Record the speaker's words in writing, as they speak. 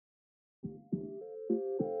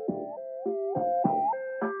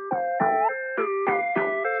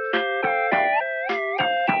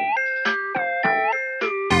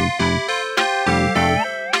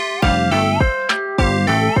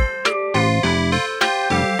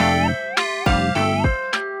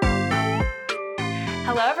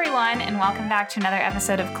welcome back to another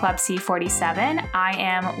episode of Club C47. I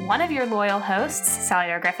am one of your loyal hosts, Sally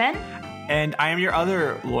Dar Griffin. And I am your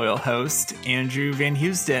other loyal host, Andrew Van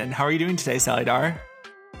Houston. How are you doing today, Sally Dar?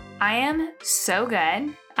 I am so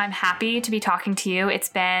good. I'm happy to be talking to you. It's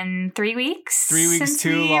been 3 weeks. 3 weeks since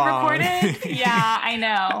too we long. recorded. Yeah, I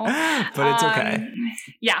know. But it's okay.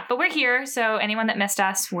 Yeah, but we're here. So anyone that missed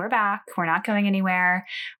us, we're back. We're not going anywhere.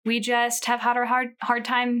 We just have had a hard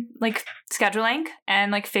time like scheduling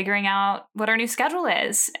and like figuring out what our new schedule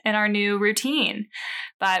is and our new routine.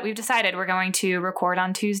 But we've decided we're going to record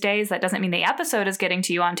on Tuesdays. That doesn't mean the episode is getting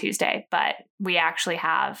to you on Tuesday, but we actually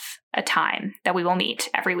have a time that we will meet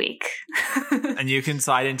every week. And you can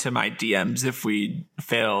slide into my DMs if we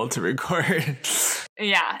fail to record.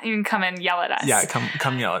 Yeah, you can come and yell at us. Yeah,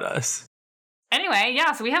 come yell at us. Anyway,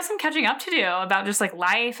 yeah, so we have some catching up to do about just like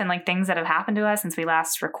life and like things that have happened to us since we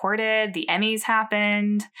last recorded. The Emmys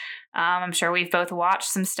happened. I'm sure we've both watched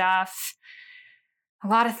some stuff. A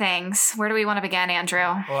lot of things. Where do we want to begin, Andrew?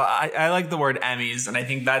 Well, I like the word Emmys, and I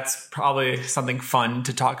think that's probably something fun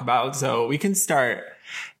to talk about. So we can start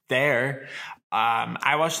there.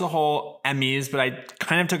 I watched the whole Emmys, but I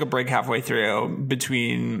kind of took a break halfway through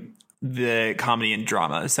between the comedy and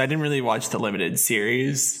drama. So I didn't really watch the limited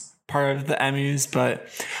series part of the Emmys, but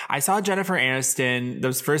I saw Jennifer Aniston. That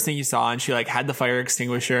was the first thing you saw, and she like had the fire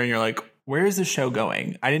extinguisher, and you're like, where is the show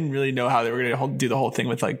going? I didn't really know how they were going to do the whole thing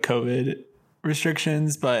with like COVID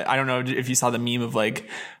restrictions, but I don't know if you saw the meme of like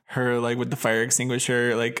her like with the fire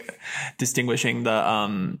extinguisher like distinguishing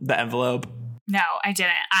the envelope. No, I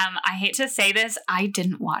didn't. I hate to say this, I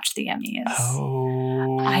didn't watch the Emmys.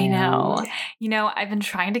 Oh, I know. You know, I've been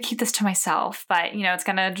trying to keep this to myself, but you know, it's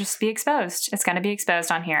gonna just be exposed. It's gonna be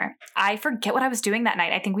exposed on here. I forget what I was doing that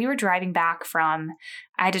night. I think we were driving back from.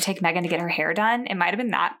 I had to take Megan to get her hair done. It might have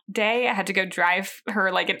been that day. I had to go drive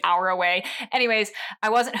her like an hour away. Anyways,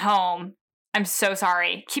 I wasn't home. I'm so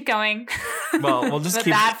sorry. Keep going. Well, we'll just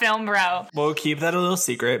keep bad film, bro. We'll keep that a little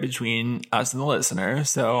secret between us and the listener,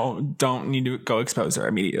 so don't need to go expose her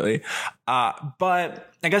immediately.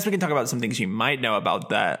 But I guess we can talk about some things you might know about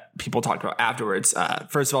that people talked about afterwards.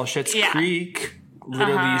 First of all, Schitt's Creek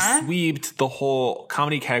literally sweeped the whole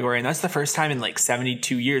comedy category, and that's the first time in like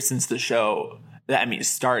 72 years since the show, the Emmys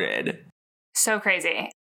started. So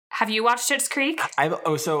crazy. Have you watched Schitt's Creek?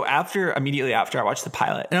 So immediately after I watched the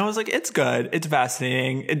pilot, and I was like, it's good. It's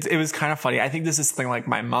fascinating. It was kind of funny. I think this is something like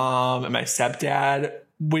my mom and my stepdad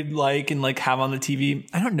would like and like have on the TV.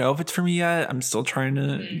 I don't know if it's for me yet. I'm still trying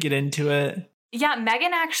to get into it. Yeah,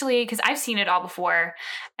 Megan actually, because I've seen it all before,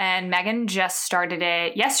 and Megan just started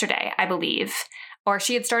it yesterday, I believe. Or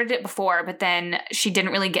she had started it before, but then she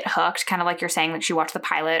didn't really get hooked, kind of like you're saying, like she watched the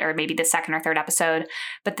pilot or maybe the second or third episode,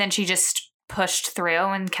 but then she just pushed through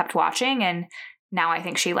and kept watching, and now I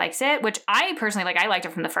think she likes it, which I personally like. I liked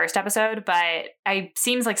it from the first episode, but it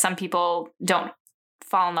seems like some people don't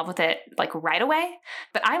fall in love with it like right away.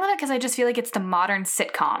 But I love it because I just feel like it's the modern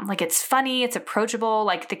sitcom. Like it's funny, it's approachable,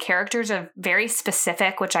 like the characters are very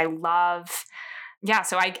specific, which I love. Yeah,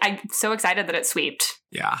 so I'm so excited that it sweeped.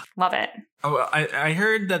 Yeah. Love it. Oh, I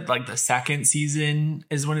heard that like the second season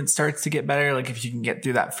is when it starts to get better. Like if you can get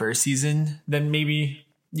through that first season, then maybe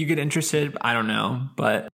you get interested. I don't know,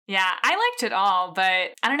 but yeah, I liked it all, but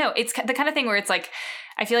I don't know. It's the kind of thing where it's like,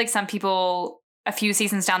 I feel like some people, a few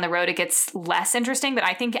seasons down the road, it gets less interesting, but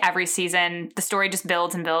I think every season the story just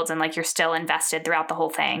builds and builds and like you're still invested throughout the whole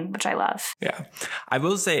thing, which I love. Yeah. I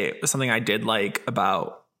will say something I did like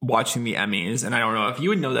about watching the Emmys, and I don't know if you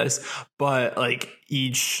would know this, but like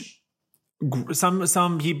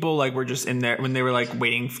some people like were just in there when they were like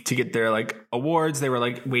waiting to get their like awards. They were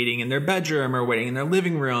like waiting in their bedroom or waiting in their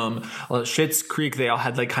living room. Well, at Schitt's Creek, they all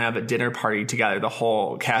had like kind of a dinner party together, the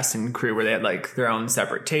whole cast and crew, where they had like their own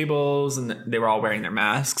separate tables and they were all wearing their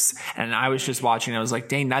masks. And I was just watching. And I was like,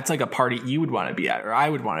 dang, that's like a party you would want to be at, or I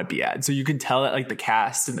would want to be at. So you can tell that like the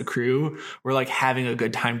cast and the crew were like having a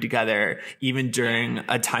good time together, even during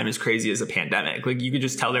a time as crazy as a pandemic. Like you could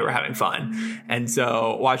just tell they were having fun. And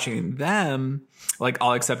so watching them like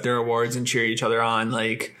all accept their awards and cheer each other on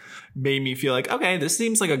like made me feel like, okay, this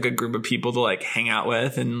seems like a good group of people to like hang out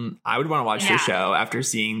with, and I would want to watch their show after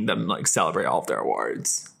seeing them like celebrate all of their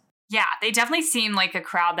awards. Yeah, they definitely seem like a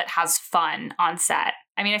crowd that has fun on set.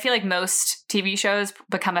 I mean, I feel like most TV shows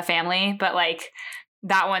become a family, but like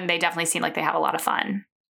that one, they definitely seem like they have a lot of fun.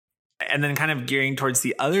 And then kind of gearing towards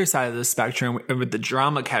the other side of the spectrum with the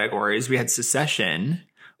drama categories, we had Succession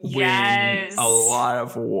win a lot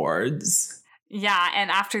of awards. Yeah, and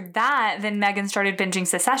after that, then Megan started binging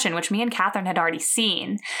Succession, which me and Catherine had already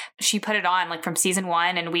seen. She put it on like from season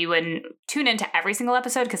 1, and we wouldn't tune into every single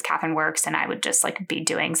episode because Catherine works and I would just like be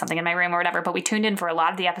doing something in my room or whatever. But we tuned in for a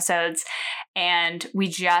lot of the episodes, and we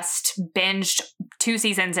just binged 2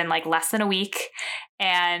 seasons in like less than a week.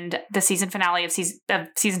 And the season finale of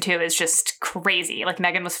season 2 is just crazy. Like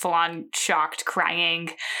Megan was full on shocked,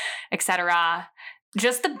 crying, etc.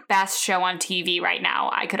 Just the best show on TV right now,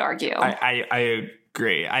 I could argue. I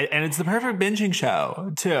agree. And it's the perfect binging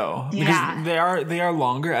show too, because they are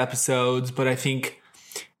longer episodes, but I think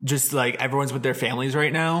just like everyone's with their families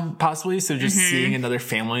right now, possibly. So just seeing another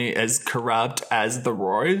family as corrupt as the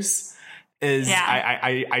Roys is,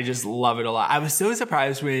 I just love it a lot. I was so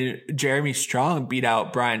surprised when Jeremy Strong beat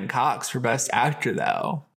out Brian Cox for Best Actor,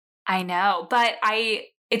 though. I know, but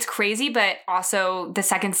it's crazy, but also the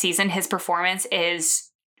second season, his performance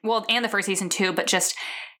is, well, and the first season too, but just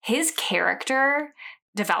his character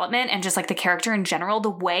development and just like the character in general, the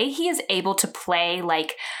way he is able to play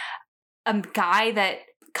like a guy that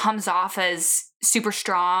comes off as super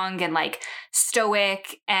strong and like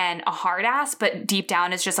stoic and a hard ass, but deep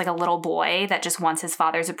down is just like a little boy that just wants his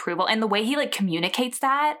father's approval. And the way he like communicates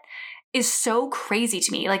that is so crazy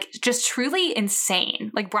to me, like just truly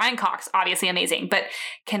insane. Like Brian Cox, obviously amazing, but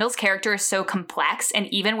Kendall's character is so complex, and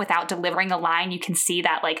even without delivering a line, you can see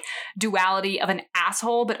that like duality of an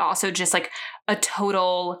asshole, but also just like a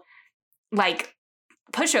total like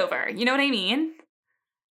pushover. You know what I mean?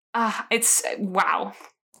 It's wow.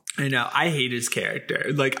 I know. I hate his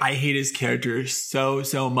character. Like, I hate his character so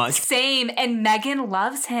much. Same. And Megan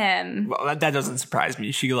loves him. Well, that doesn't surprise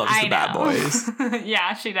me. She loves the bad boys.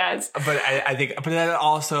 Yeah, she does. But I think, but that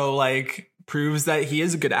also like proves that he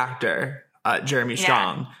is a good actor, Jeremy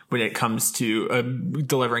Strong, when it comes to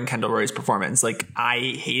delivering Kendall Roy's performance. Like, I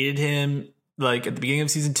hated him like at the beginning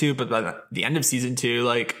of season 2, but by the end of season 2,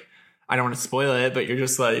 like, I don't want to spoil it, but you're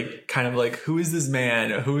just like, kind of like, who is this man?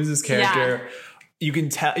 Who is this character? Yeah. You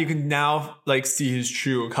can now like see his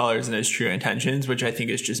true colors and his true intentions, which I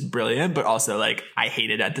think is just brilliant, but also like I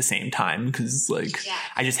hate it at the same time because like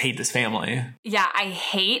I just hate this family. Yeah, I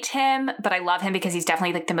hate him, but I love him because he's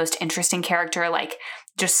definitely like the most interesting character. Like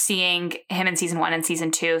just seeing him in season 1 and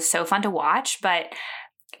season 2, so fun to watch. But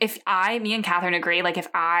me and Catherine agree, like if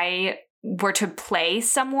I were to play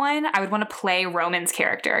someone, I would want to play Roman's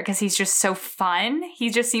character because he's just so fun.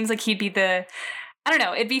 He just seems like he'd be I don't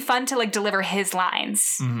know. It'd be fun to like deliver his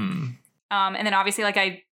lines. Mm-hmm. And then obviously like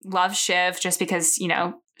I love Shiv just because, you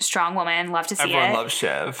know, strong woman, love to see Everyone loves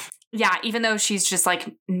Shiv. Yeah. Even though she's just like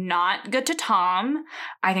not good to Tom,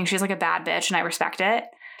 I think she's like a bad bitch and I respect it.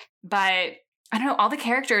 But I don't know, all the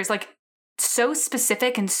characters like so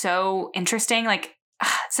specific and so interesting. Like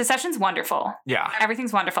Succession's wonderful. Yeah.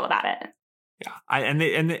 Everything's wonderful about it.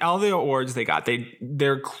 Yeah. All the awards they got,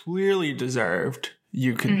 they're clearly deserved.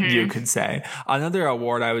 You could say. Another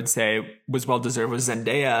award I would say was well deserved was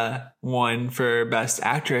Zendaya won for Best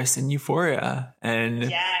Actress in Euphoria, and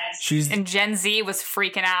and Gen Z was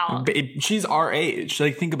freaking out. She's our age.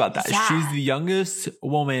 Like think about that. Yeah. She's the youngest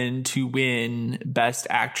woman to win Best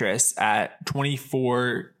Actress at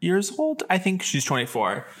 24 years old. I think she's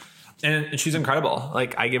 24. And she's incredible.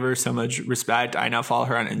 Like, I give her so much respect. I now follow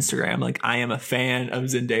her on Instagram. Like, I am a fan of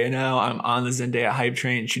Zendaya now. I'm on the Zendaya hype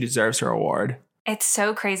train. She deserves her award. It's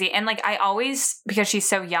so crazy. And like, I always, because she's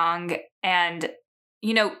so young and,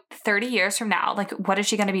 you know, 30 years from now, like, what is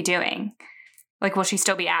she going to be doing? Like, will she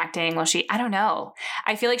still be acting? I don't know.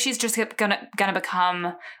 I feel like she's just gonna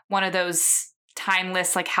become one of those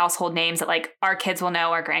timeless, like, household names that, like, our kids will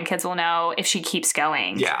know, our grandkids will know if she keeps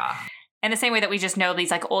going. Yeah. In the same way that we just know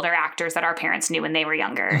these like older actors that our parents knew when they were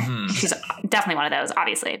younger. Mm-hmm. She's definitely one of those,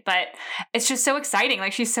 obviously. But it's just so exciting.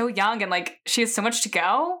 Like she's so young and like she has so much to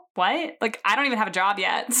go. What? Like I don't even have a job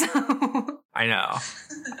yet. So. I know.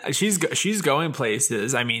 She's going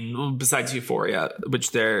places. I mean, besides Euphoria,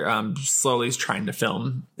 which they're slowly trying to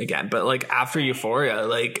film again. But like after Euphoria,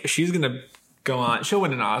 like she's gonna go on. She'll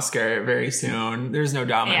win an Oscar very soon. There's no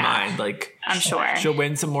doubt in my mind. Like I'm sure she'll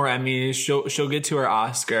win some more Emmys. She'll get to her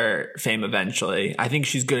Oscar fame eventually. I think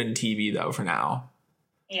she's good in TV though for now.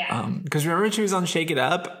 Yeah. Because remember she was on Shake It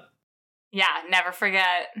Up. Yeah, never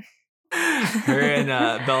forget. Her and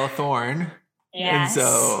Bella Thorne. Yes. And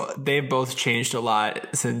so they've both changed a lot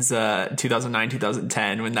since 2009,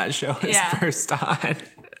 2010 when that show was first on.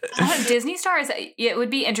 Disney stars, it would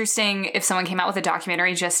be interesting if someone came out with a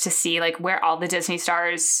documentary just to see like where all the Disney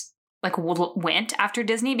stars like went after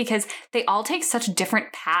Disney, because they all take such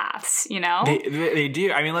different paths, you know? They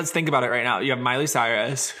do. I mean, let's think about it right now. You have Miley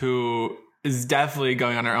Cyrus, who is definitely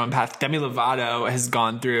going on her own path. Demi Lovato has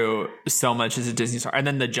gone through so much as a Disney star. And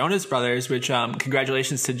then the Jonas Brothers, which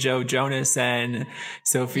congratulations to Joe Jonas and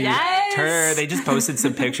Sophie Turner. They just posted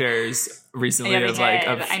some pictures recently of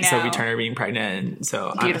Sophie Turner being pregnant.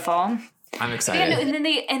 So beautiful. I'm excited. Yeah,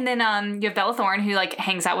 and then you have Bella Thorne, who like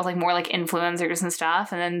hangs out with like more like influencers and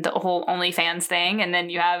stuff, and then the whole OnlyFans thing, and then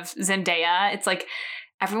you have Zendaya. It's like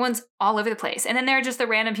everyone's all over the place. And then there are just the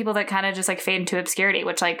random people that kind of just like fade into obscurity,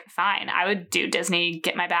 which like, fine. I would do Disney,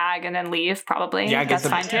 get my bag and then leave probably. Yeah, that's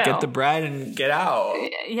fine too. Get the bread and get out.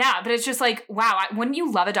 Yeah, but it's just like, wow, wouldn't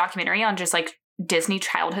you love a documentary on just like Disney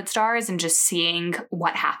childhood stars and just seeing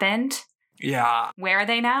what happened? Yeah. Where are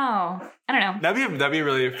they now? I don't know. That'd be a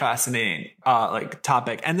really fascinating like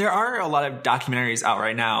topic. And there are a lot of documentaries out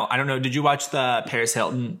right now. I don't know. Did you watch the Paris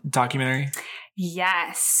Hilton documentary?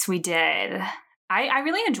 Yes, we did. I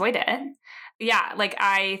really enjoyed it. Yeah, like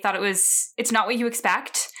I thought it's not what you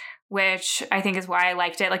expect, which I think is why I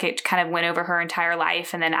liked it. Like it kind of went over her entire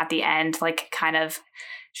life, and then at the end, like kind of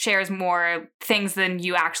shares more things than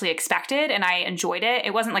you actually expected, and I enjoyed it.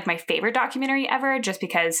 It wasn't like my favorite documentary ever, just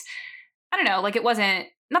because, I don't know, like it wasn't,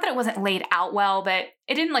 not that it wasn't laid out well, but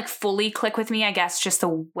it didn't like fully click with me, I guess, just the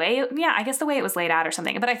way it was laid out or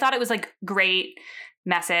something. But I thought it was like great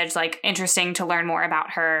message, like interesting to learn more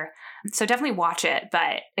about her. So definitely watch it,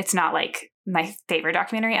 but it's not like my favorite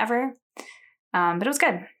documentary ever. But it was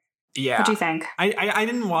good. Yeah. What do you think? I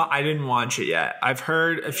didn't watch it yet. I've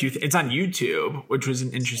heard a few. It's on YouTube, which was an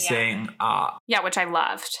interesting. Which I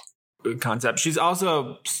loved. Concept. She's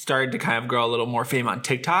also started to kind of grow a little more fame on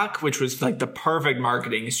TikTok, which was like the perfect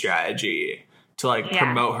marketing strategy to like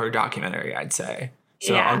promote her documentary, I'd say.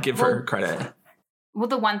 So I'll give her credit. Well,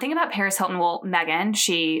 the one thing about Paris Hilton, Megan,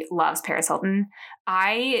 she loves Paris Hilton.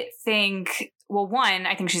 I think,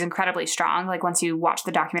 I think she's incredibly strong. Like once you watch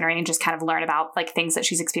the documentary and just kind of learn about like things that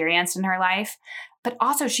she's experienced in her life. But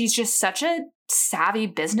also she's just such a savvy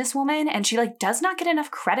businesswoman, and she like does not get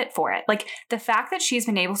enough credit for it. Like the fact that she's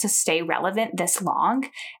been able to stay relevant this long,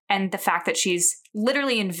 and the fact that she's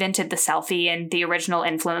literally invented the selfie and the original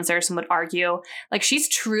influencer, some would argue, like she's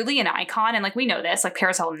truly an icon. And like we know this, like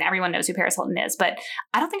Paris Hilton, everyone knows who Paris Hilton is, but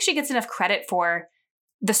I don't think she gets enough credit for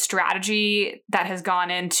the strategy that has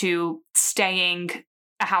gone into staying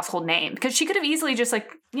a household name, because she could have easily just like,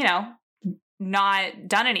 you know, not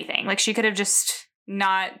done anything. Like she could have just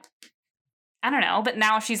not, I don't know, but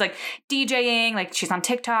now she's like DJing, like she's on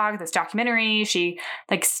TikTok, this documentary, she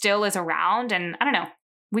like still is around, and I don't know,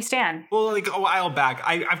 we stand. Well, like a while back,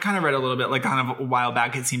 I've kind of read a little bit, like kind of a while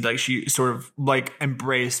back, it seemed like she sort of like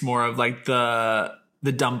embraced more of like the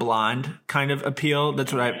dumb blonde kind of appeal.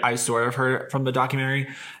 That's what I sort of heard from the documentary.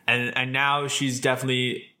 And now she's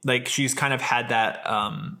definitely like, she's kind of had that,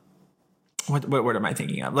 what word am I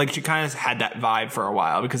thinking of? Like she kind of had that vibe for a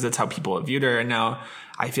while because that's how people have viewed her. And now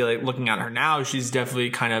I feel like looking at her now, she's definitely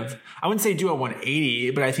kind of, I wouldn't say do a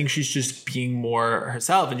 180, but I think she's just being more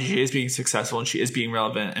herself, and she is being successful and she is being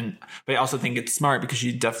relevant. But I also think it's smart because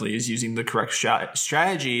she definitely is using the correct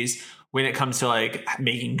strategies when it comes to like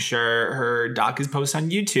making sure her doc is posted on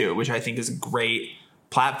YouTube, which I think is a great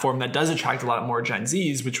platform that does attract a lot more Gen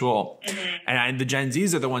Zs, which will, and the Gen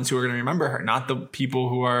Zs are the ones who are going to remember her, not the people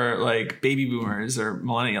who are like baby boomers or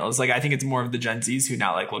millennials. Like I think it's more of the Gen Zs who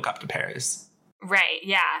now like look up to Paris. Right.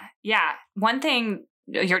 Yeah. Yeah. One thing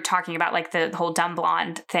you're talking about, like the whole dumb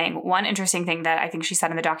blonde thing. One interesting thing that I think she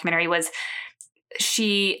said in the documentary was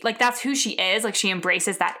she, like, that's who she is. Like she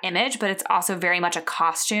embraces that image, but it's also very much a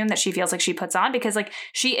costume that she feels like she puts on, because like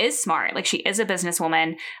she is smart. Like she is a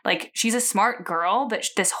businesswoman. Like she's a smart girl, but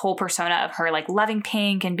this whole persona of her like loving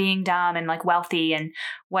pink and being dumb and like wealthy and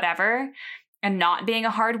whatever, and not being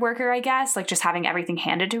a hard worker, I guess, like just having everything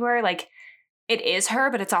handed to her. Like it is her,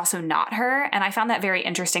 but it's also not her. And I found that very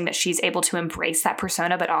interesting that she's able to embrace that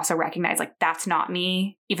persona, but also recognize like that's not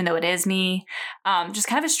me, even though it is me. Just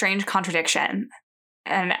kind of a strange contradiction.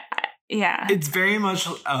 And yeah, it's very much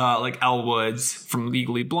like Elle Woods from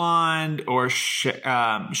Legally Blonde, or Cher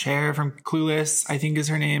from Clueless, I think is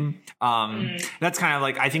her name. That's kind of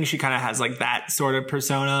like, I think she kind of has like that sort of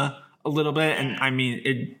persona a little bit. And I mean,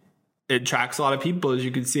 it attracts a lot of people, as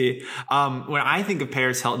you can see. When I think of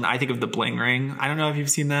Paris Hilton, I think of the bling ring. I don't know if you've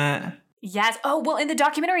seen that. Yes. Oh, well, in the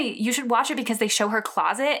documentary, you should watch it because they show her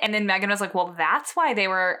closet. And then Megan was like, well, that's why they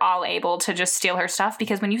were all able to just steal her stuff.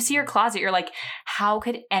 Because when you see her closet, you're like, how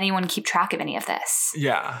could anyone keep track of any of this?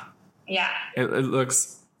 Yeah. Yeah. It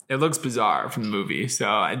looks bizarre from the movie. So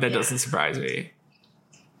that doesn't surprise me.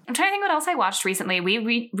 I'm trying to think what else I watched recently.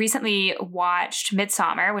 We recently watched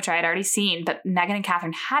Midsummer, which I had already seen, but Megan and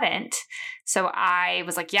Catherine hadn't. So I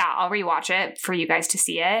was like, yeah, I'll rewatch it for you guys to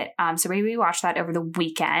see it. So we rewatched that over the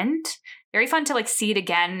weekend. Very fun to like see it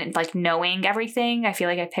again and like knowing everything. I feel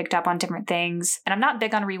like I picked up on different things, and I'm not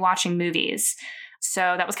big on rewatching movies. So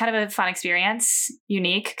that was kind of a fun experience,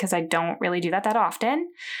 unique, because I don't really do that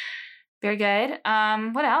often. Very good.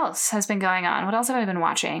 What else has been going on? What else have I been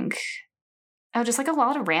watching? Oh, just like a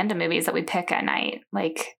lot of random movies that we pick at night.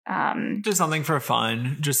 Like, just something for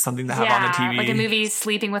fun, just something to have on the TV. Like a movie,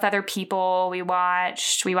 Sleeping with Other People. We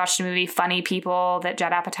watched a movie, Funny People, that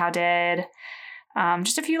Judd Apatow did.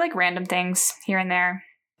 Just a few like random things here and there.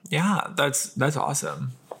 Yeah, that's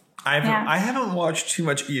awesome. I haven't watched too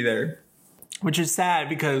much either, which is sad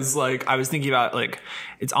because like I was thinking about like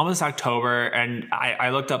it's almost October, and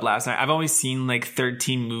I looked up last night. I've only seen like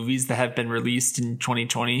 13 movies that have been released in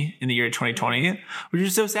 2020, in the year 2020, which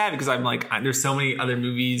is so sad because I'm like, there's so many other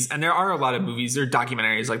movies, and there are a lot of movies or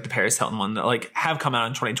documentaries like the Paris Hilton one that like have come out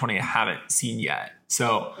in 2020 I haven't seen yet.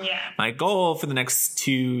 So my goal for the next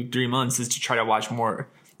 2-3 months is to try to watch more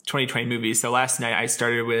 2020 movies. So last night I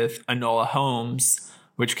started with Enola Holmes,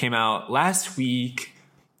 which came out last week.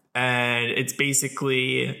 And it's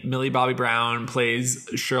basically Millie Bobby Brown plays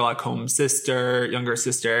Sherlock Holmes' younger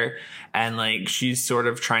sister. And like, she's sort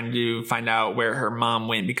of trying to find out where her mom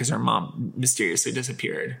went because her mom mysteriously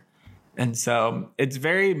disappeared. And so it's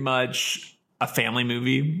very much a family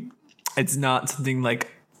movie. It's not something like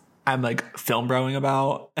I'm like film broing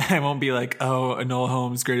about. I won't be like, oh, Enola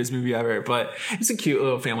Holmes, greatest movie ever. But it's a cute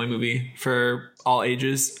little family movie for all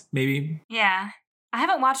ages, maybe. Yeah. I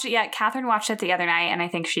haven't watched it yet. Catherine watched it the other night, and I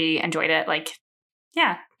think she enjoyed it. Like,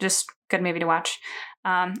 yeah, just good movie to watch.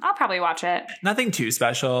 I'll probably watch it. Nothing too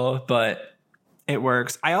special, but it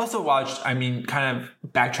works. I also watched, kind of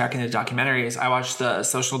backtracking the documentaries, I watched The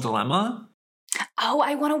Social Dilemma. Oh,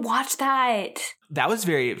 I want to watch that. That was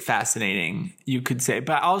very fascinating, you could say.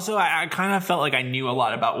 But also, I kind of felt like I knew a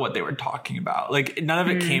lot about what they were talking about. Like, none of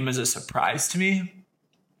it came as a surprise to me.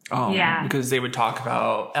 Because they would talk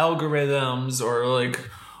about algorithms or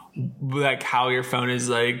like how your phone is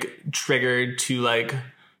like triggered to like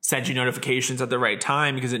send you notifications at the right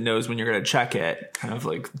time because it knows when you're going to check it, kind of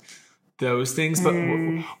like those things.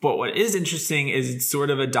 But what is interesting is it's sort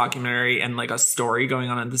of a documentary and like a story going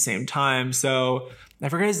on at the same time. So I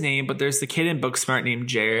forget his name, but there's the kid in Booksmart named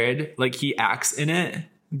Jared. Like he acts in it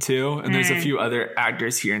too. And there's a few other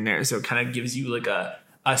actors here and there. So it kind of gives you like a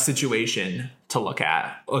situation to look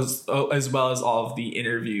at as well as all of the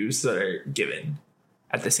interviews that are given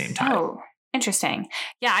at the same time. Oh, interesting.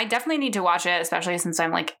 Yeah, I definitely need to watch it, especially since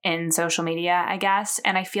I'm like in social media, I guess.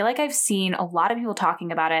 And I feel like I've seen a lot of people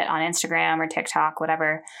talking about it on Instagram or TikTok,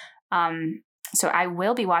 whatever. So I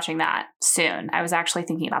will be watching that soon. I was actually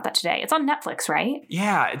thinking about that today. It's on Netflix, right?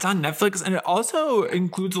 Yeah, it's on Netflix. And it also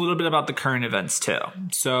includes a little bit about the current events too.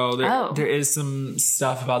 So there is some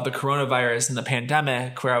stuff about the coronavirus and the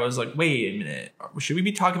pandemic where I was like, wait a minute, should we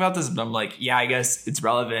be talking about this? But I'm like, yeah, I guess it's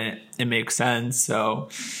relevant. It makes sense. So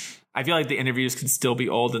I feel like the interviews can still be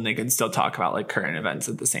old and they can still talk about like current events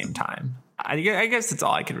at the same time. I guess that's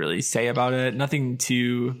all I could really say about it. Nothing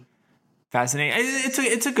too fascinating.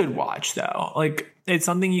 It's a good watch though. Like it's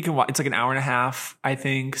something you can watch. It's like an hour and a half, I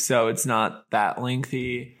think. So it's not that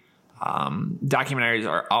lengthy. Documentaries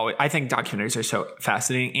are always, I think documentaries are so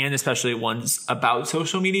fascinating, and especially ones about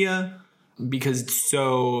social media because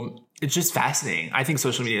it's just fascinating. I think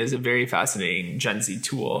social media is a very fascinating Gen Z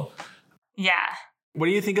tool. Yeah. What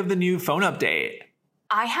do you think of the new phone update?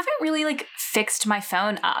 I haven't really like fixed my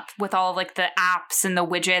phone up with all of like the apps and the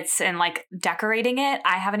widgets and like decorating it.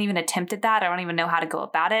 I haven't even attempted that. I don't even know how to go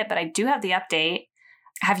about it, but I do have the update.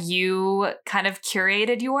 Have you kind of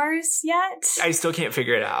curated yours yet? I still can't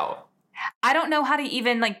figure it out. I don't know how to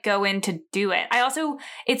even like go in to do it.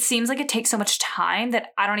 It seems like it takes so much time that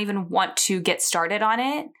I don't even want to get started on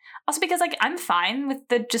it. Also because like I'm fine with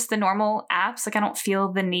the normal apps. Like I don't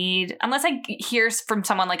feel the need unless I hear from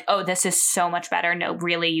someone like, oh, this is so much better. No,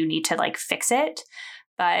 really, you need to like fix it.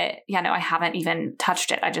 But yeah, no, I haven't even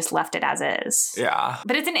touched it. I just left it as is. Yeah.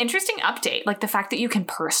 But it's an interesting update. Like the fact that you can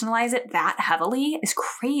personalize it that heavily is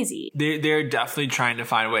crazy. They're definitely trying to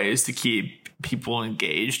find ways to keep people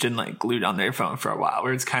engaged and like glued on their phone for a while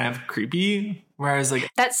where it's kind of creepy. Whereas like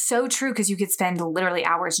that's so true because you could spend literally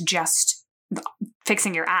hours just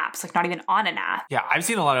fixing your apps, like not even on an app. Yeah, I've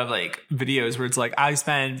seen a lot of like videos where it's like I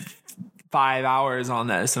spend 5 hours on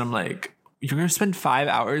this and I'm like, you're going to spend 5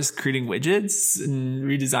 hours creating widgets and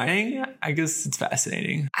redesigning? I guess it's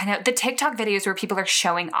fascinating. I know. The TikTok videos where people are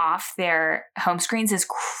showing off their home screens is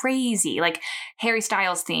crazy. Like Harry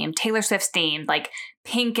Styles themed, Taylor Swift themed, like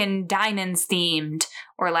pink and diamonds themed,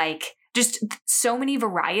 or like just so many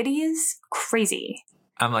varieties. Crazy.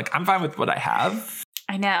 I'm like, I'm fine with what I have.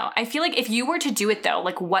 I know. I feel like if you were to do it though,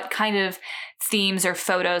 like what kind of themes or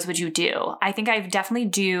photos would you do? I think I definitely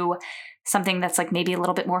do something that's like maybe a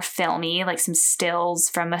little bit more filmy, like some stills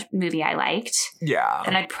from a movie I liked. Yeah.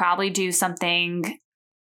 And I'd probably do something,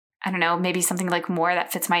 I don't know, maybe something like more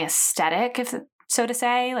that fits my aesthetic, if so to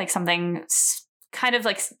say, like something kind of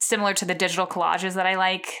like similar to the digital collages that I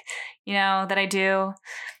like, you know, that I do.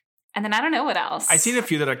 And then I don't know what else. I've seen a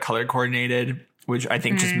few that are color coordinated, which I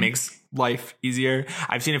think just makes life easier.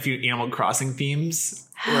 I've seen a few Animal Crossing themes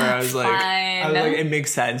where I was like, it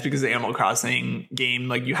makes sense because the Animal Crossing game,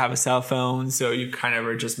 like you have a cell phone, so you kind of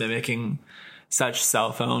are just mimicking such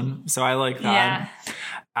cell phone. So I like that. Yeah.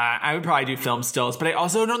 I would probably do film stills, but I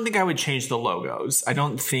also don't think I would change the logos. I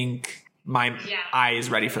don't think my eye is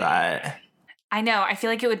ready for that. I know. I feel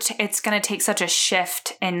like it's going to take such a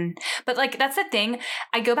shift but like, that's the thing.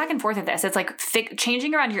 I go back and forth with this. It's like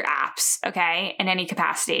changing around your apps, okay, in any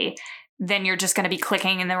capacity. Then you're just going to be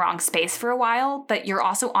clicking in the wrong space for a while, but you're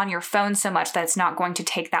also on your phone so much that it's not going to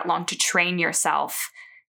take that long to train yourself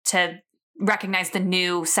to recognize the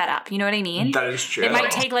new setup. You know what I mean? That is true. It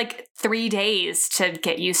might take like 3 days to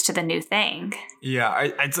get used to the new thing.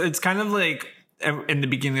 Yeah. It's kind of like in the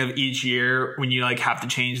beginning of each year when you like have to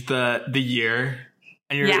change the year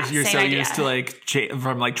and you're so idea. Used to like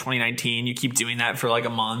from like 2019, you keep doing that for like a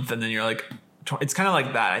month and then you're like, it's kind of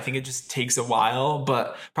like that. I think it just takes a while,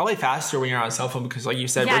 but probably faster when you're on a cell phone because like you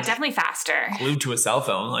said, we're definitely faster. Glued to a cell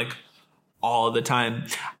phone like all of the time.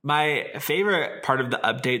 My favorite part of the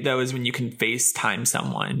update though is when you can FaceTime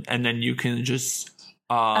someone and then you can just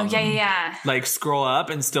like scroll up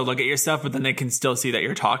and still look at your stuff, but then they can still see that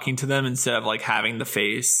you're talking to them instead of like having the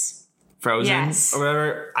face frozen or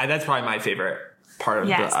whatever. That's probably my favorite part of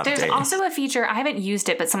the update. There's also a feature, I haven't used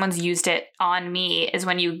it, but someone's used it on me, is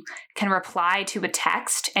when you can reply to a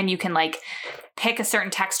text and you can like pick a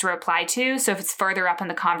certain text to reply to. So if it's further up in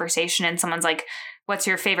the conversation and someone's like, what's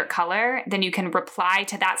your favorite color? Then you can reply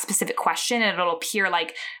to that specific question and it'll appear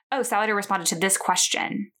like, oh, Salada responded to this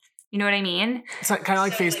question. You know what I mean? It's like, kind of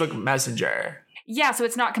like Facebook Messenger. Yeah, so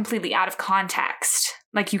it's not completely out of context.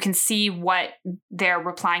 Like you can see what they're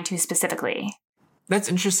replying to specifically. That's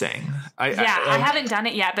interesting. I haven't done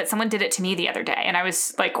it yet, but someone did it to me the other day, and I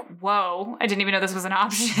was like, "Whoa! I didn't even know this was an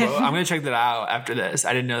option." Well, I'm gonna check that out after this.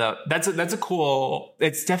 I didn't know that. That's a cool.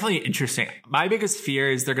 It's definitely interesting. My biggest fear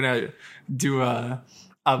is they're gonna do a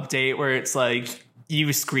update where it's like you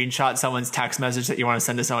screenshot someone's text message that you want to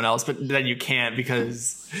send to someone else, but then you can't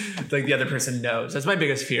because like the other person knows. That's my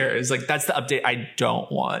biggest fear. Is like that's the update I don't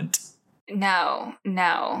want. No.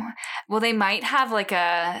 Well, they might have like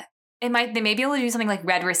they may be able to do something like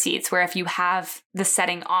read receipts, where if you have the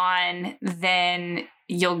setting on, then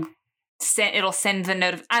it'll send the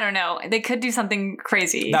note. I don't know. They could do something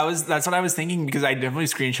crazy. That's what I was thinking because I definitely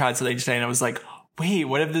screenshot something today and I was like, wait,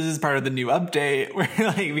 what if this is part of the new update? Where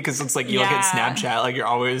like because it's like you look at Snapchat, like you're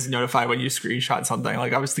always notified when you screenshot something.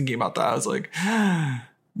 Like I was thinking about that. I was like,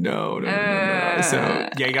 no. So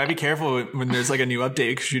yeah, you gotta be careful when there's like a new update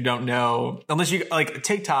because you don't know unless you like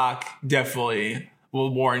TikTok definitely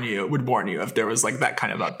would warn you if there was like that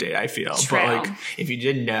kind of update, I feel. True. But like if you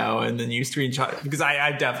didn't know and then you screenshot, because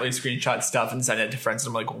I definitely screenshot stuff and send it to friends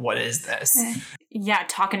and I'm like, what is this? Yeah,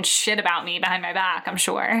 talking shit about me behind my back, I'm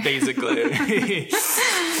sure. Basically.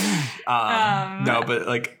 No, but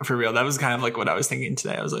like for real, that was kind of like what I was thinking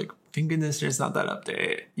today. I was like, thank goodness there's not that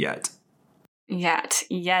update yet. Yet.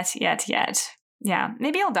 Yeah,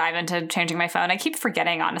 maybe I'll dive into changing my phone. I keep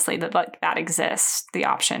forgetting, honestly, that like that exists, the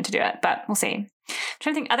option to do it, but we'll see. I'm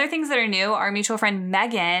trying to think. Other things that are new, our mutual friend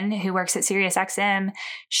Megan, who works at SiriusXM,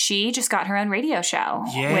 she just got her own radio show,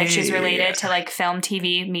 which is related to like film,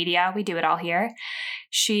 TV, media. We do it all here.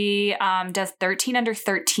 She does 13 Under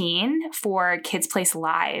 13 for Kids Place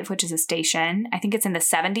Live, which is a station. I think it's in the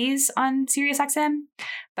 70s on SiriusXM.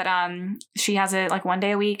 But she has it like one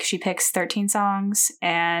day a week. She picks 13 songs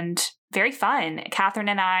and very fun. Catherine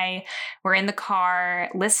and I were in the car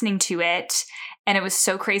listening to it. And it was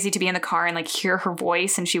so crazy to be in the car and like hear her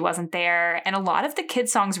voice and she wasn't there. And a lot of the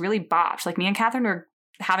kids' songs really bopped. Like me and Catherine were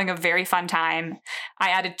having a very fun time. I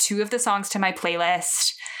added 2 of the songs to my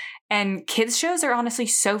playlist. And kids' shows are honestly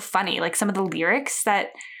so funny. Like some of the lyrics that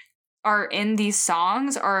are in these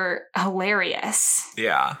songs are hilarious.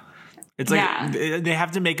 Yeah. It's like they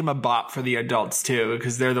have to make them a bop for the adults too,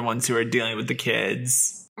 because they're the ones who are dealing with the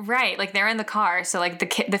kids. Right. Like they're in the car. So like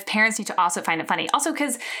the parents need to also find it funny. Also,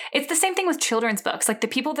 because it's the same thing with children's books. Like the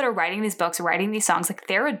people that are writing these books, writing these songs, like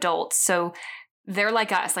they're adults. So they're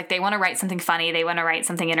like us. Like they want to write something funny. They want to write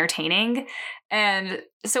something entertaining. And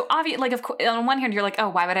so obviously, like, of course, on one hand, you're like, oh,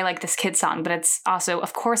 why would I like this kid song? But it's also,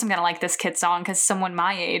 of course, I'm going to like this kid song because someone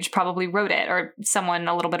my age probably wrote it, or someone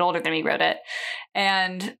a little bit older than me wrote it.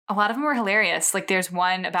 And a lot of them were hilarious. Like there's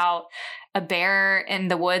one about a bear in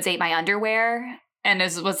the woods ate my underwear and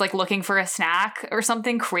was like looking for a snack or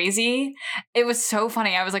something crazy. It was so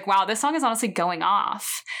funny. I was like, wow, this song is honestly going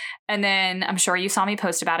off. And then I'm sure you saw me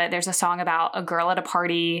post about it. There's a song about a girl at a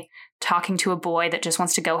party talking to a boy that just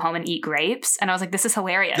wants to go home and eat grapes. And I was like, this is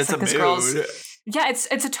hilarious. That's like a this mood. girl's yeah,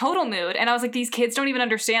 it's a total mood. And I was like, these kids don't even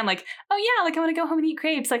understand, like, oh yeah, like I want to go home and eat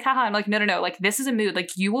grapes. Like, haha. I'm like, no. Like this is a mood.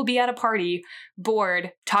 Like you will be at a party,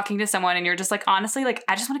 bored, talking to someone, and you're just like, honestly, like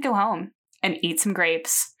I just want to go home and eat some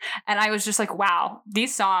grapes. And I was just like, wow,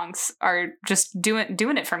 these songs are just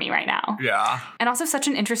doing it for me right now. Yeah. And also such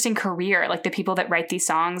an interesting career. Like the people that write these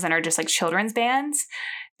songs and are just like children's bands,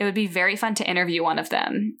 it would be very fun to interview one of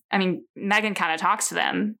them. I mean, Megan kind of talks to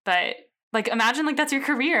them, but like imagine like that's your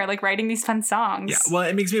career, like writing these fun songs. Yeah. Well,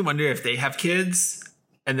 it makes me wonder if they have kids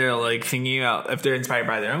and they're like thinking about if they're inspired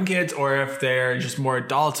by their own kids or if they're just more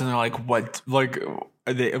adults and they're like, what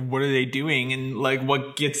are they doing? And like,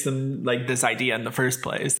 what gets them like this idea in the first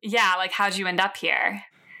place? Yeah. Like, how'd you end up here?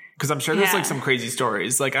 Because I'm sure there's like some crazy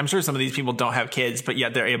stories. Like, I'm sure some of these people don't have kids, but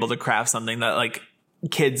yet they're able to craft something that like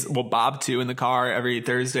kids will bob to in the car every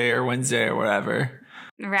Thursday or Wednesday or whatever.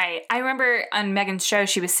 Right. I remember on Megan's show,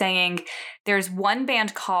 she was saying there's one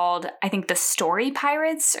band called, I think, the Story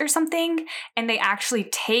Pirates or something, and they actually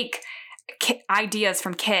take ideas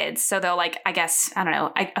from kids. So they'll like, I guess, I don't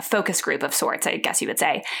know, a focus group of sorts, I guess you would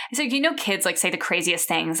say. So, kids like say the craziest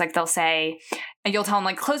things. Like they'll say, and you'll tell them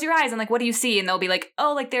like, close your eyes and like, what do you see? And they'll be like,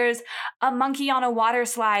 oh, like there's a monkey on a water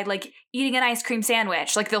slide, like eating an ice cream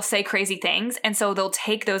sandwich. Like they'll say crazy things. And so they'll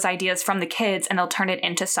take those ideas from the kids and they'll turn it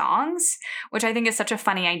into songs, which I think is such a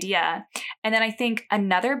funny idea. And then I think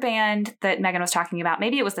another band that Megan was talking about,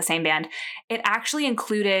 maybe it was the same band, it actually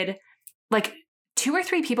included like 2 or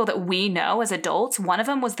 3 people that we know as adults. One of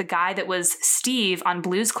them was the guy that was Steve on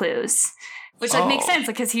Blue's Clues, which like makes sense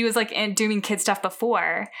because he was like doing kid stuff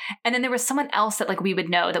before. And then there was someone else that like we would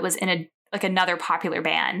know that was in a like another popular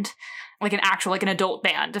band, like an actual like an adult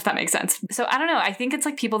band, if that makes sense. So I don't know. I think it's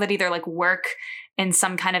like people that either like work in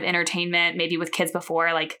some kind of entertainment, maybe with kids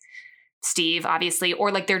before, like Steve, obviously,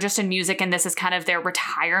 or like they're just in music and this is kind of their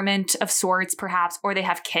retirement of sorts, perhaps, or they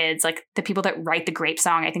have kids. Like the people that write the Grape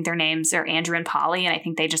song, I think their names are Andrew and Polly, and I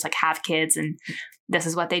think they just like have kids and this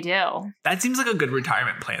is what they do. That seems like a good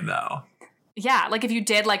retirement plan, though. Yeah, like if you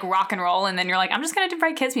did like rock and roll and then you're like, I'm just going to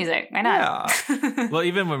write kids music. Why not? Yeah. Well,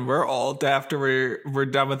 even when we're old, after we're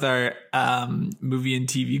done with our movie and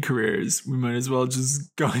TV careers, we might as well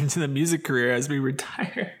just go into the music career as we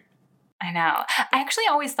retire. I know. I actually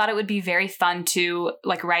always thought it would be very fun to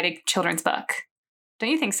like write a children's book.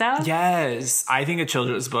 Don't you think so? Yes. I think a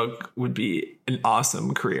children's book would be an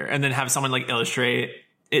awesome career. And then have someone like illustrate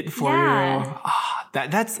it for you. Oh,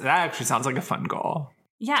 that actually sounds like a fun goal.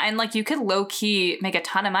 Yeah, and like you could low key make a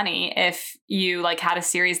ton of money if you like had a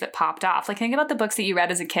series that popped off. Like think about the books that you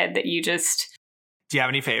read as a kid that you just. Do you have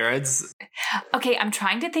any favorites? Okay, I'm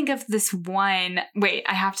trying to think of this one. Wait,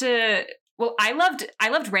 I have to. Well, I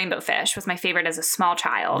loved Rainbow Fish was my favorite as a small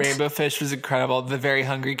child. Rainbow Fish was incredible. The Very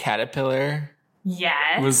Hungry Caterpillar.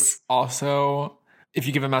 Yes. Was also If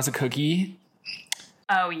You Give a Mouse a Cookie.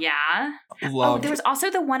 Oh yeah. Loved. There was also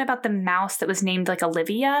the one about the mouse that was named like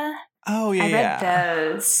Olivia. Oh yeah. I read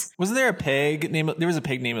those. Wasn't there a pig named? There was a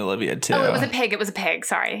pig named Olivia too. Oh, it was a pig. It was a pig.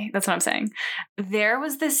 Sorry, that's what I'm saying. There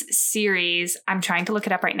was this series. I'm trying to look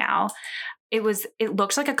it up right now. It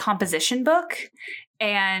looked like a composition book,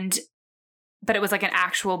 but it was like an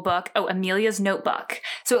actual book. Oh, Amelia's Notebook.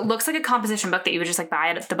 So it looks like a composition book that you would just like buy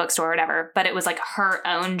at the bookstore or whatever, but it was like her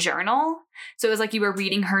own journal. So it was like you were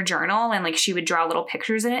reading her journal and like she would draw little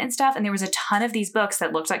pictures in it and stuff. And there was a ton of these books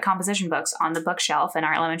that looked like composition books on the bookshelf in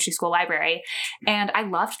our elementary school library. And I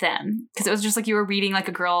loved them because it was just like you were reading like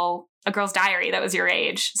a girl's diary that was your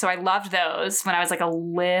age. So I loved those when I was like a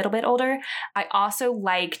little bit older. I also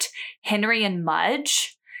liked Henry and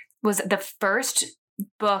Mudge was the first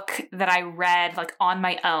book that I read like on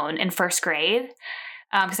my own in first grade.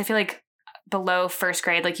 Because I feel like below first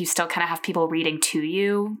grade, like you still kind of have people reading to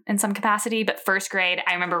you in some capacity. But first grade,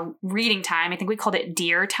 I remember reading time. I think we called it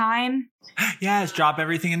Dear Time. Yes, drop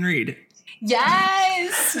everything and read.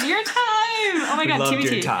 Yes, Dear Time. Oh my God, Loved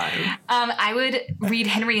TBT. your time. I would read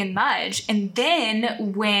Henry and Mudge. And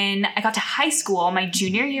then when I got to high school, my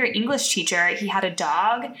junior year English teacher, he had a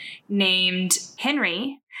dog named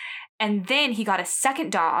Henry. And then he got a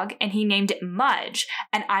second dog and he named it Mudge.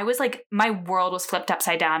 And I was like, my world was flipped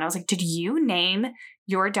upside down. I was like, did you name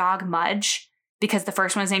your dog Mudge because the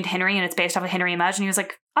first one was named Henry and it's based off of Henry and Mudge? And he was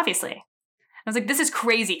like, obviously. I was like, this is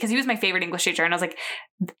crazy, because he was my favorite English teacher. And I was like,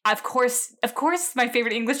 of course, my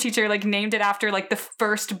favorite English teacher like named it after like the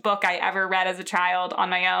first book I ever read as a child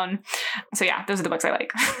on my own. So yeah, those are the books I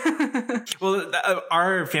like. Well,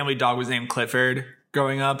 our family dog was named Clifford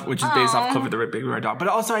growing up, which is based off Clifford the Big Red Dog. But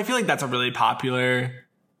also, I feel like that's a really popular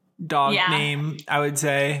dog name, I would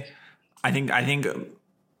say. I think a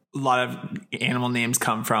lot of animal names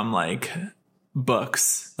come from like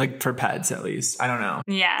books, like for pets at least. I don't know.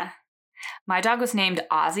 Yeah. My dog was named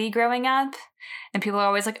Ozzy growing up, and people are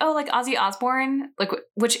always like, oh, like Ozzy Osbourne, like,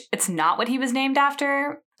 which it's not what he was named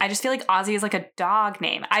after. I just feel like Ozzy is like a dog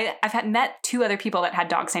name. I've met 2 other people that had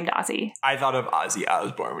dogs named Ozzy. I thought of Ozzy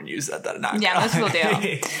Osbourne when you said that. Yeah, most people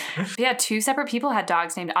do. But yeah, 2 separate people had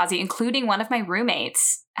dogs named Ozzy, including one of my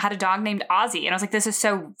roommates had a dog named Ozzy. And I was like, this is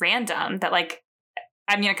so random that like,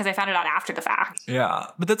 I mean, because I found it out after the fact. Yeah,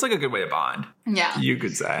 but that's like a good way to bond. Yeah. You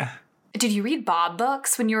could say. Did you read Bob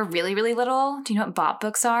books when you were really, really little? Do you know what Bob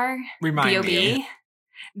books are? Remind me.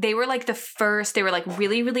 They were like the first, they were like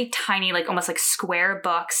really, really tiny, like almost like square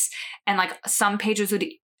books. And like some pages would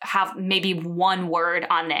have maybe 1 word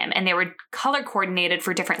on them. And they were color coordinated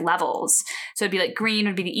for different levels. So it'd be like green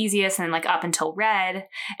would be the easiest and then like up until red.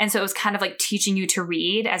 And so it was kind of like teaching you to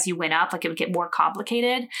read as you went up, like it would get more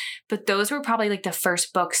complicated. But those were probably like the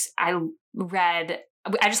first books I read.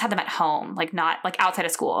 I just had them at home, like not like outside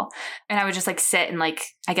of school. And I would just like sit and like,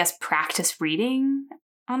 I guess, practice reading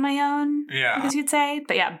on my own. Yeah. I guess you'd say.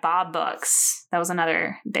 But yeah, Bob books. That was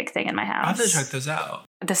another big thing in my house. I'll have to check those out.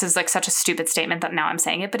 This is like such a stupid statement that now I'm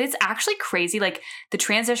saying it, but it's actually crazy. Like the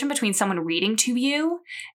transition between someone reading to you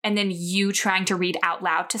and then you trying to read out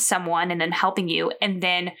loud to someone and then helping you and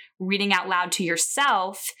then reading out loud to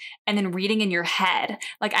yourself and then reading in your head.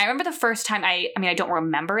 Like I remember the first time I don't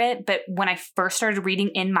remember it, but when I first started reading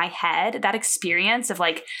in my head, that experience of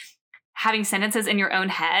like having sentences in your own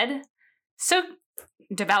head. So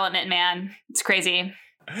development, man. It's crazy.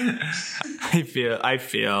 I feel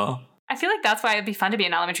like that's why it'd be fun to be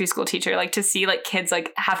an elementary school teacher, like to see like kids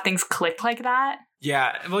like have things click like that.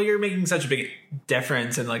 Yeah. Well, you're making such a big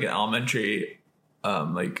difference in like an elementary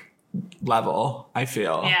like level, I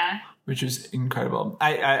feel. Yeah. Which is incredible.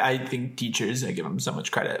 I think teachers, I give them so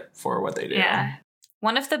much credit for what they do. Yeah.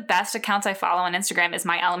 One of the best accounts I follow on Instagram is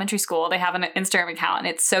my elementary school. They have an Instagram account and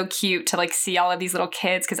it's so cute to like see all of these little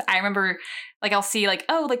kids. Cause I remember like I'll see like,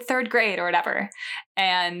 oh, like 3rd grade or whatever.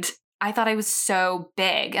 And I thought I was so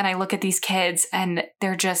big. And I look at these kids and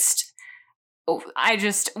they're just,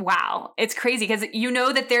 wow. It's crazy because you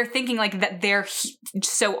know that they're thinking like that they're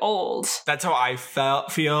so old. That's how I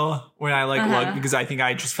feel when I like look, because I think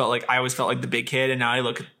I just felt like I always felt like the big kid. And now I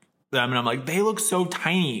look at them and I'm like, they look so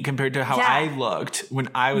tiny compared to how I looked when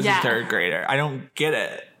I was a 3rd grader. I don't get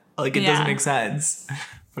it. Like it doesn't make sense.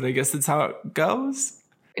 But I guess that's how it goes.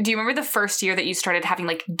 Do you remember the first year that you started having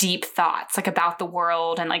like deep thoughts like about the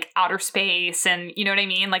world and like outer space and you know what I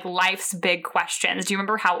mean? Like life's big questions. Do you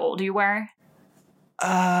remember how old you were?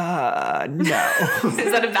 No. Is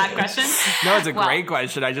that a bad question? No, it's a great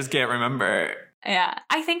question. I just can't remember. Yeah.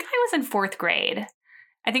 I think I was in 4th grade.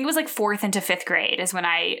 I think it was like 4th into 5th grade is when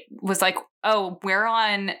I was like, oh, we're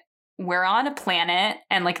on a planet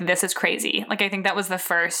and like this is crazy. Like I think that was the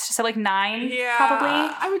first. So like 9 probably.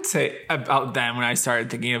 I would say about then when I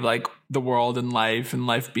started thinking of like the world and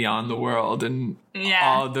life beyond the world and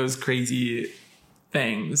all of those crazy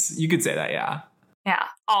things. You could say that, yeah. Yeah.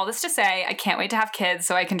 All this to say, I can't wait to have kids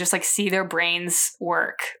so I can just like see their brains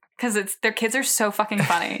work because their kids are so fucking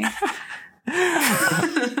funny.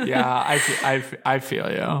 Yeah, I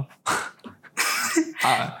feel you.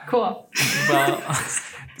 Cool. Well,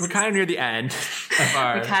 we're kind of near the end of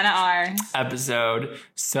our episode.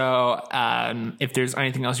 So if there's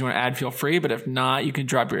anything else you want to add, feel free. But if not, you can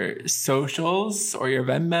drop your socials or your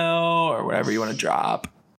Venmo or whatever you want to drop.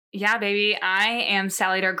 Yeah, baby. I am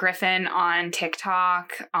Sally Dar Griffin on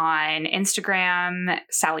TikTok, on Instagram,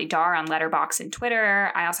 Sally Dar on Letterboxd and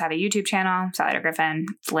Twitter. I also have a YouTube channel, Sally Dar Griffin.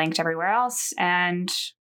 It's linked everywhere else. And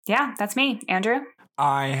yeah, that's me. Andrew?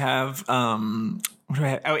 I have, what do I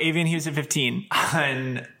have? Oh, Avian Hughes at 15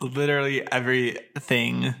 on literally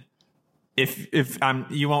everything. If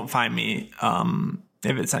you won't find me,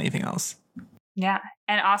 if it's anything else. Yeah.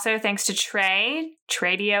 And also thanks to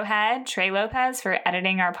Tradio Head, Trey Lopez, for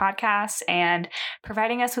editing our podcast and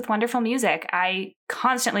providing us with wonderful music. I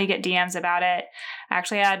constantly get DMs about it. I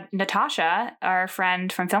actually had Natasha, our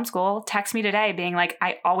friend from film school, text me today being like,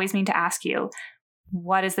 I always mean to ask you,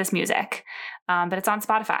 what is this music? But it's on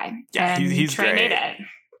Spotify. Yeah, and he's Trey great. made it.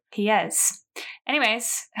 He is.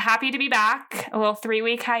 Anyways, happy to be back. A little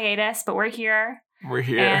 3-week hiatus, but we're here. We're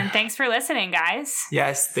here. And thanks for listening, guys.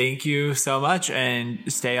 Yes, thank you so much. And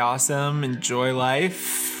stay awesome. Enjoy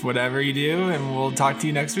life, whatever you do. And we'll talk to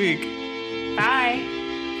you next week. Bye.